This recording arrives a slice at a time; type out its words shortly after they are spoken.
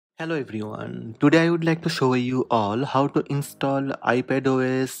Hello everyone, today I would like to show you all how to install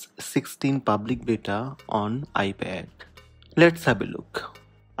iPadOS 16 public beta on iPad. Let's have a look.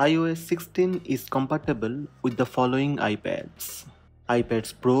 iOS 16 is compatible with the following iPads: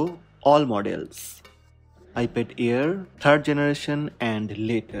 iPads Pro all models, iPad Air 3rd generation and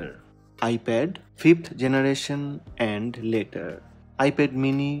later, iPad 5th generation and later, iPad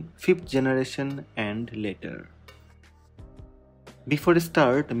Mini 5th generation and later. Before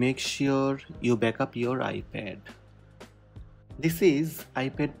start, make sure you back up your iPad. This is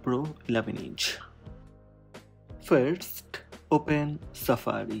iPad Pro 11-inch. First, open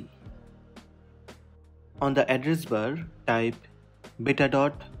Safari. On the address bar, type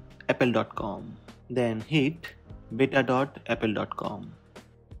beta.apple.com. Then hit beta.apple.com.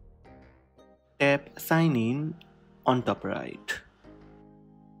 Tap Sign In on top right.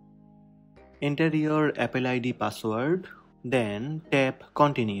 Enter your Apple ID password. Then tap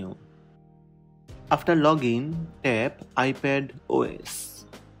Continue. After login, tap iPadOS.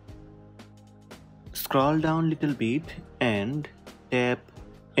 Scroll down little bit and tap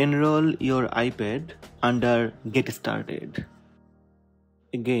Enroll your iPad under Get Started.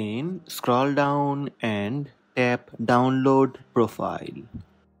 Again, scroll down and tap Download Profile.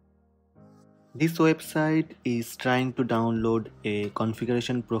 This website is trying to download a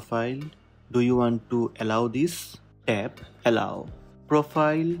configuration profile. Do you want to allow this? Tap Allow.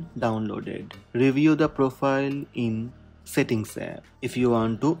 Profile downloaded. Review the profile in Settings app if you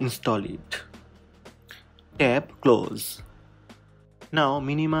want to install it. Tap Close. Now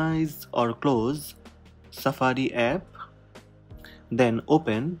minimize or close Safari app. Then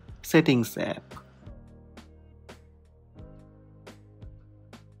open Settings app.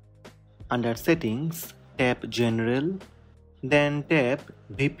 Under Settings, tap General. Then tap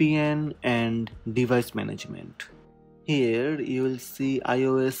VPN and Device Management. Here you will see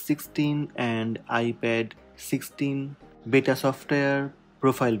iOS 16 and iPad 16 beta software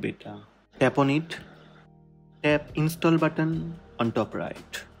profile beta. Tap on it. Tap Install button on top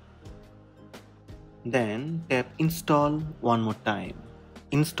right. Then tap Install one more time.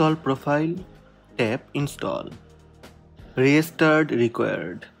 Install profile. Tap Install. Restart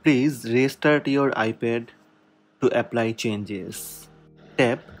required. Please restart your iPad to apply changes.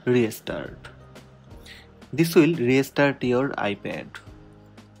 Tap Restart. This will restart your iPad.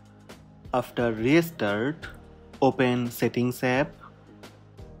 After restart, open Settings app.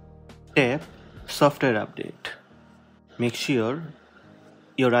 Tap Software Update. Make sure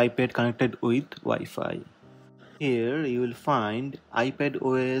your iPad connected with Wi-Fi. Here you will find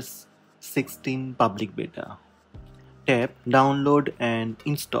iPadOS 16 public beta. Tap Download and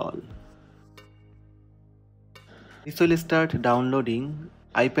Install. This will start downloading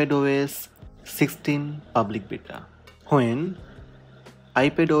iPadOS 16 public beta. When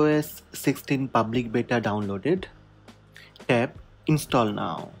iPadOS 16 public beta downloaded, tap Install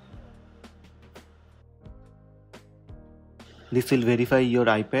Now. This will verify your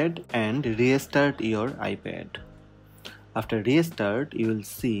iPad and restart your iPad. After restart, you will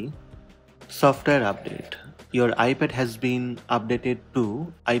see Software Update. Your iPad has been updated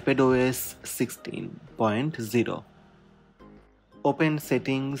to iPadOS 16.0. Open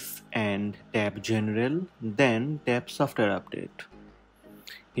Settings and tap General, then tap Software Update.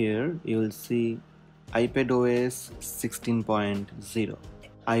 Here you will see iPadOS 16.0.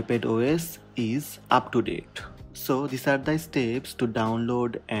 iPadOS is up to date. So these are the steps to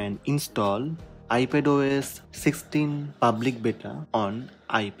download and install iPadOS 16 public beta on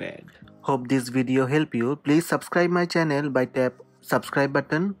iPad. Hope this video helped you. Please subscribe my channel by tap subscribe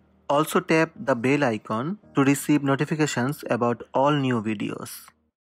button. Also tap the bell icon to receive notifications about all new videos.